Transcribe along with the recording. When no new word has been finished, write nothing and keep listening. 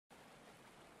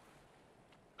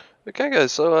Okay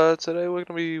guys, so today we're going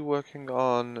to be working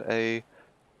on a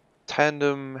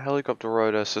tandem helicopter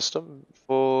rotor system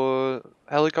for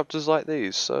helicopters like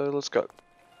these, so let's go.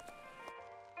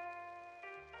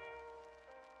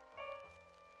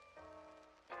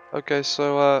 Okay,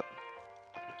 so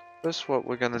first what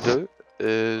we're going to do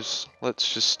is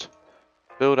let's just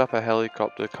build up a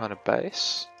helicopter kind of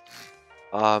base.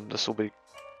 This will be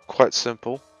quite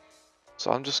simple, so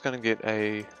I'm just going to get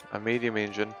a medium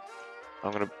engine.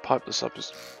 I'm going to pipe this up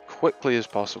as quickly as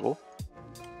possible.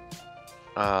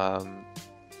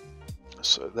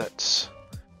 So that's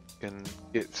can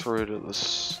get through to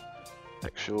this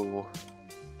actual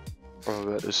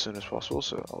bit as soon as possible.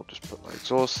 So I'll just put my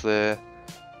exhaust there.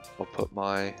 I'll put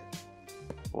my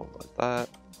one like that.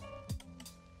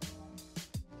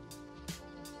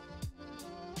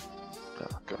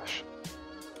 Oh gosh,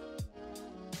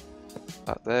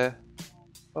 that there.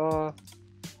 Oh,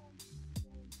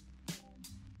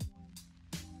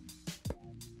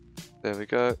 there we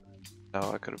go.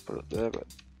 No, I could have put it there, but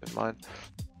never mind.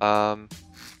 I'll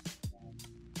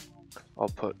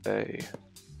put a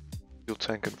fuel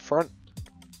tank in front.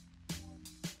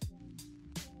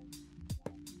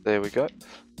 There we go.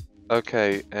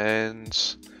 Okay, and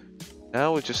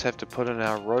now we just have to put in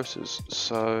our rotors.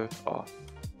 So,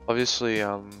 obviously,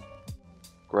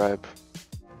 grab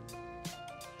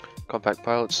compact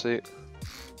pilot seat,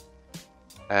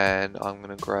 and I'm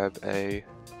gonna grab a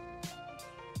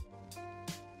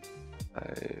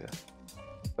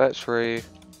battery.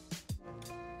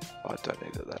 Oh, I don't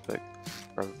need it that big.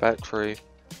 Grab a battery,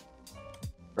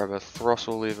 grab a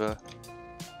throttle lever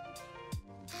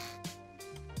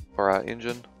for our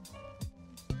engine.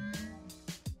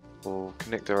 We'll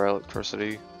connect our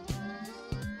electricity.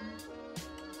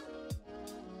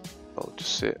 I'll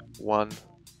just set 1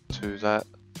 to that.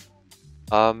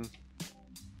 We'll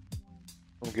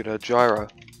get our gyro.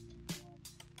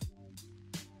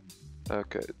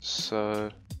 Okay, so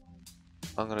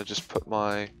I'm gonna just put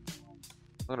my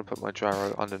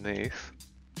gyro underneath.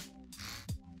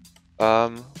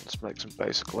 Let's make some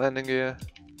basic landing gear.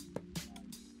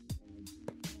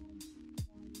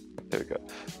 There we go.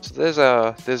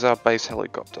 So there's our base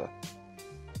helicopter.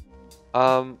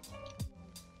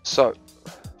 So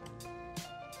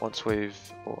once we've,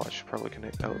 I should probably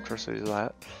connect electricity to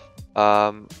that.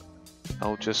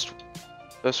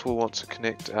 First we'll want to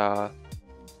connect our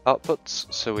outputs,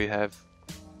 so we have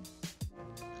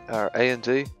our A and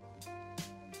D.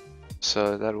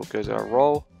 So that will go to our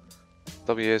roll.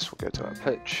 WS will go to our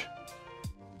pitch.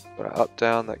 Got our up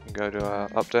down, that can go to our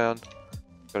up down.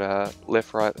 Got our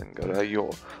left right and go to our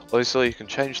yaw. Obviously you can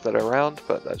change that around,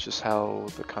 but that's just how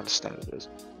the kind of standard is.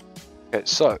 Okay,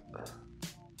 so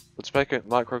let's make a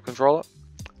microcontroller.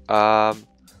 I'm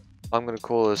going to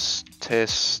call this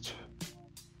test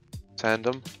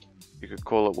tandem. You could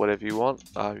call it whatever you want.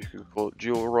 You could call it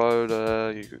dual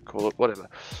rotor. You could call it whatever.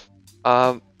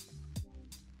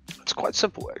 It's quite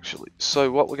simple actually.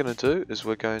 So what we're going to do is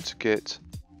we're going to get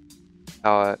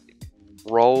our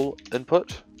roll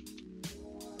input.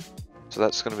 So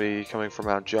that's going to be coming from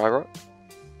our gyro.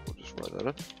 We'll just write that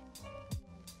in.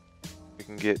 We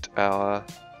can get our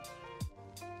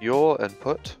yaw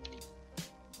input.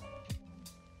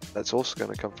 That's also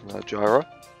going to come from our gyro.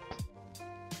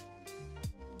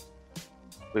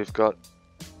 We've got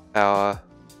our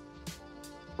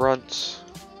front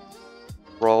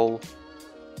roll.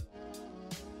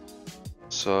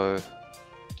 So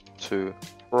to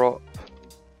prop,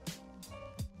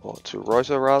 or to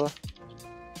rotor rather.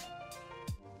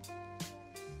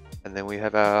 And then we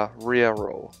have our rear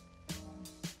roll.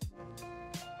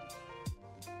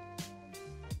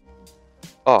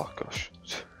 Oh gosh.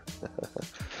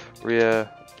 Rear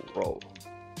roll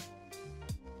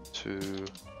to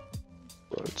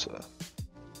rotor.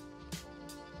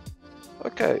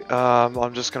 Okay,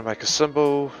 I'm just gonna make a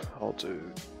symbol. I'll do,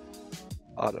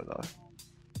 I don't know.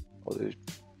 I'll do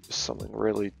something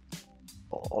really,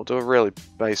 I'll do a really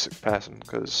basic pattern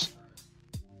because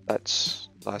that's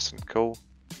nice and cool.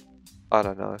 I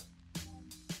don't know.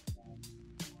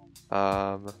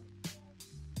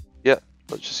 Yeah,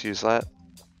 let's just use that.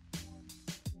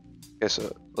 Okay,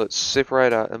 so let's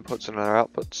separate our inputs and our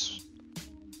outputs.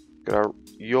 Got our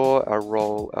yaw, our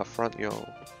roll, our front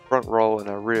roll, and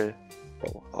our rear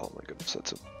roll. Oh my goodness,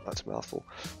 that's a mouthful.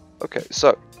 Okay,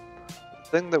 so the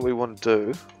thing that we want to do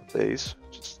with these,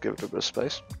 just give it a bit of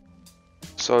space.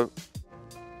 So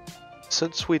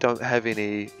since we don't have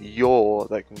any yaw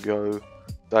that can go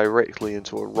directly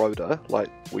into a rotor like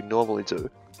we normally do,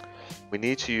 we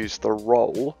need to use the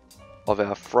roll of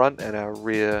our front and our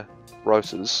rear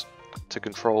rotors to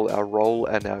control our roll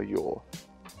and our yaw.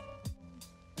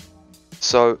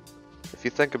 So if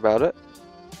you think about it,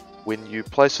 when you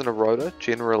place in a rotor,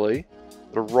 generally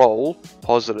the roll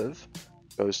positive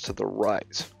goes to the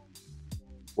right.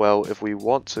 Well, if we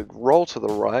want to roll to the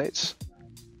right,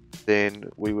 then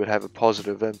we would have a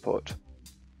positive input.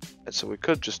 And so we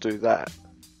could just do that.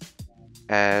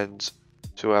 And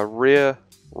to our rear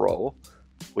roll,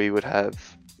 we would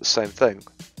have the same thing.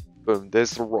 Boom,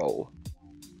 there's the roll.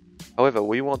 However,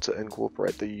 we want to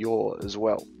incorporate the yaw as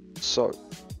well. So,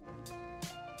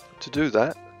 to do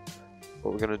that,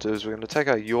 what we're going to do is we're going to take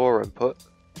our yaw input.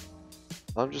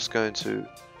 I'm just going to use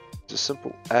a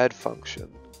simple add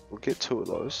function. We'll get two of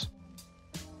those.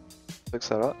 Fix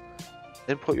that up.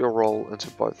 Input your roll into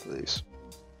both of these.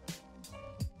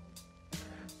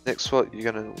 Next, what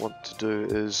you're going to want to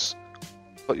do is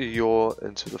put your yaw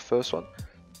into the first one.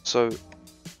 So,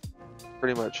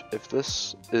 pretty much, if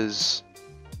this is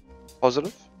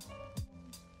positive,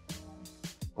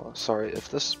 if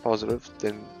this is positive,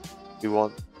 then we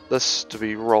want this to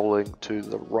be rolling to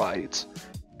the right,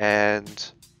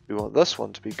 and we want this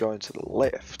one to be going to the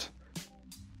left,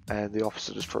 and the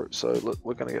opposite is true. So look,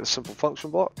 we're going to get a simple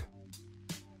function block,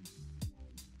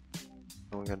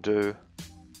 and we're going to do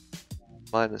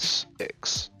minus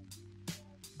x.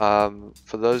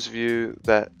 For those of you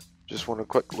that just want a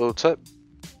quick little tip,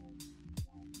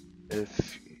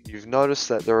 if you've noticed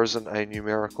that there isn't a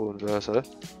numerical inverter,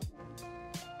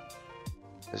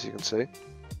 as you can see,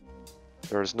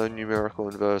 there is no numerical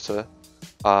inverter,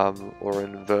 or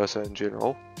an inverter in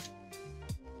general,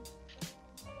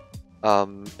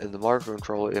 in the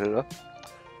microcontroller editor.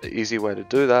 The easy way to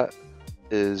do that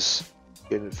is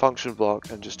get a function block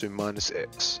and just do minus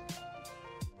x.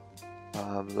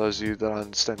 Those of you that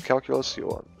understand calculus,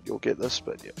 you'll get this,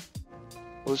 but yeah.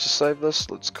 Let's just save this.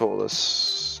 Let's call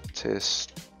this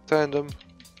test tandem.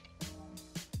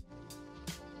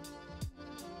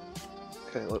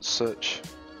 Okay, let's search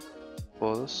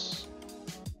for this.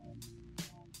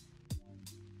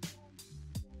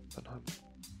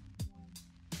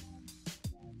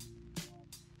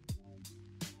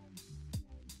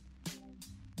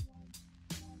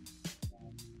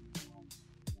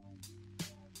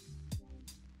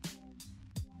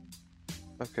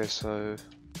 Okay, so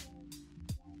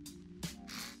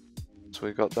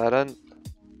we got that in,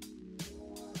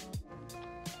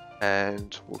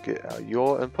 and we'll get our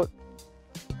yaw input,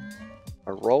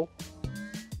 our roll,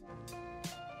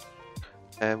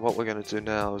 and what we're going to do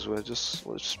now is let's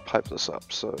just pipe this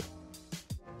up. So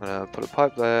I'm going to put a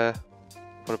pipe there,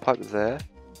 put a pipe there.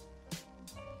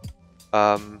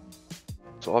 So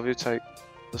obviously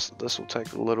this will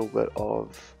take a little bit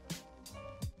of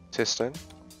testing.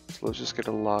 So let's just get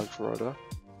a large rotor.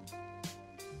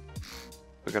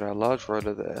 We've got our large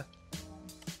rotor there.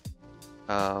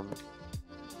 I'm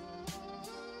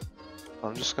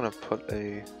just going to put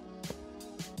a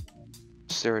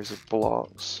series of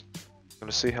blocks. I'm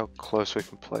going to see how close we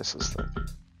can place this thing.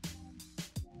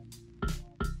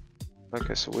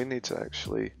 Okay, so we need to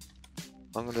actually,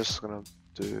 I'm just going to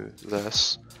do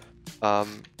this.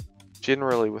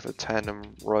 Generally with a tandem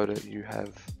rotor you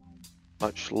have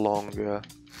much longer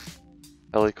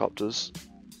helicopters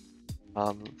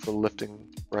for lifting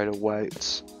greater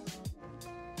weights.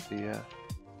 Yeah,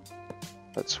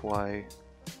 that's why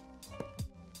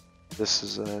this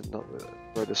is not the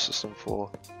rotor system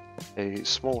for a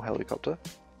small helicopter.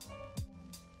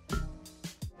 There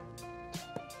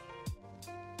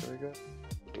we go.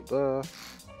 Da-da-da.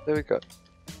 There we go.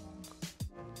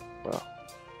 Wow.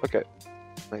 Okay.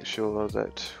 Make sure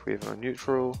that we have a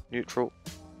neutral.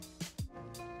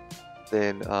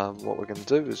 Then what we're going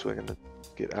to do is we're going to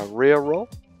get our rear roll,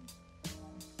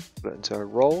 put it into our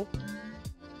roll,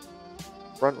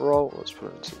 front roll, let's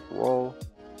put it into the roll,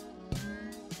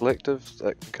 selective,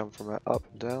 that can come from our up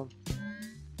and down,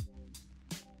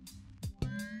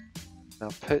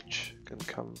 our pitch can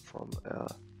come from our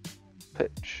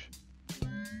pitch.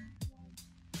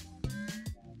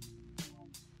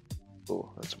 Oh,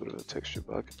 that's a bit of a texture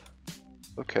bug.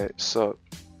 Okay, so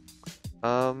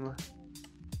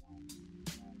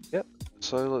yep,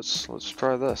 so let's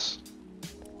try this.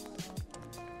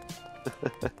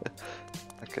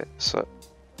 Okay, so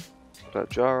put our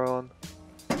gyro on.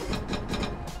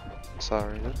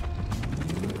 Sorry, man.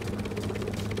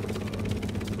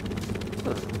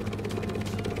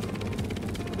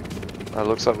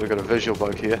 Looks like we've got a visual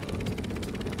bug here.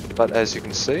 But as you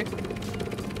can see,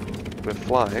 we're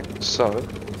flying, so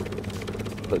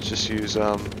let's just use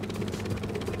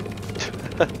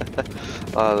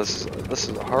this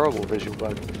is a horrible visual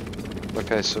bug.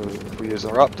 Okay, so if we use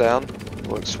our up down, it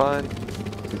works fine.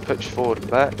 If we pitch forward and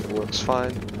back, it works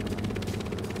fine.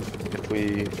 If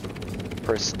we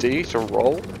press D to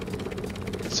roll,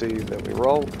 can see that we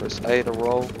roll, press A to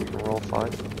roll, we can roll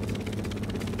fine.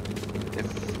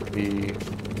 If we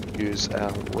use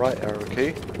our right arrow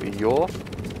key, we yaw.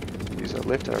 Use our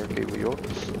left arrow key, we yaw.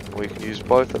 We can use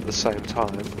both at the same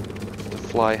time to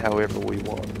fly however we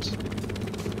want.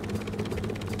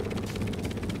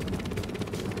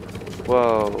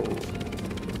 Whoa.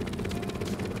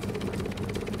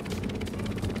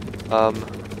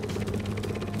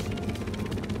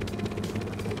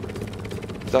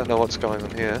 Don't know what's going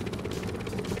on here.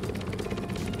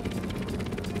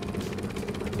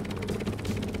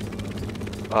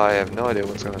 I have no idea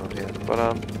what's going on here, but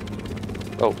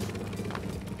oh.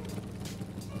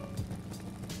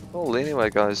 Well, anyway,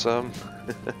 guys, so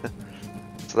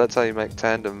that's how you make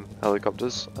tandem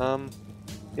helicopters.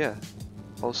 Yeah,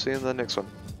 I'll see you in the next one.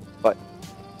 Bye.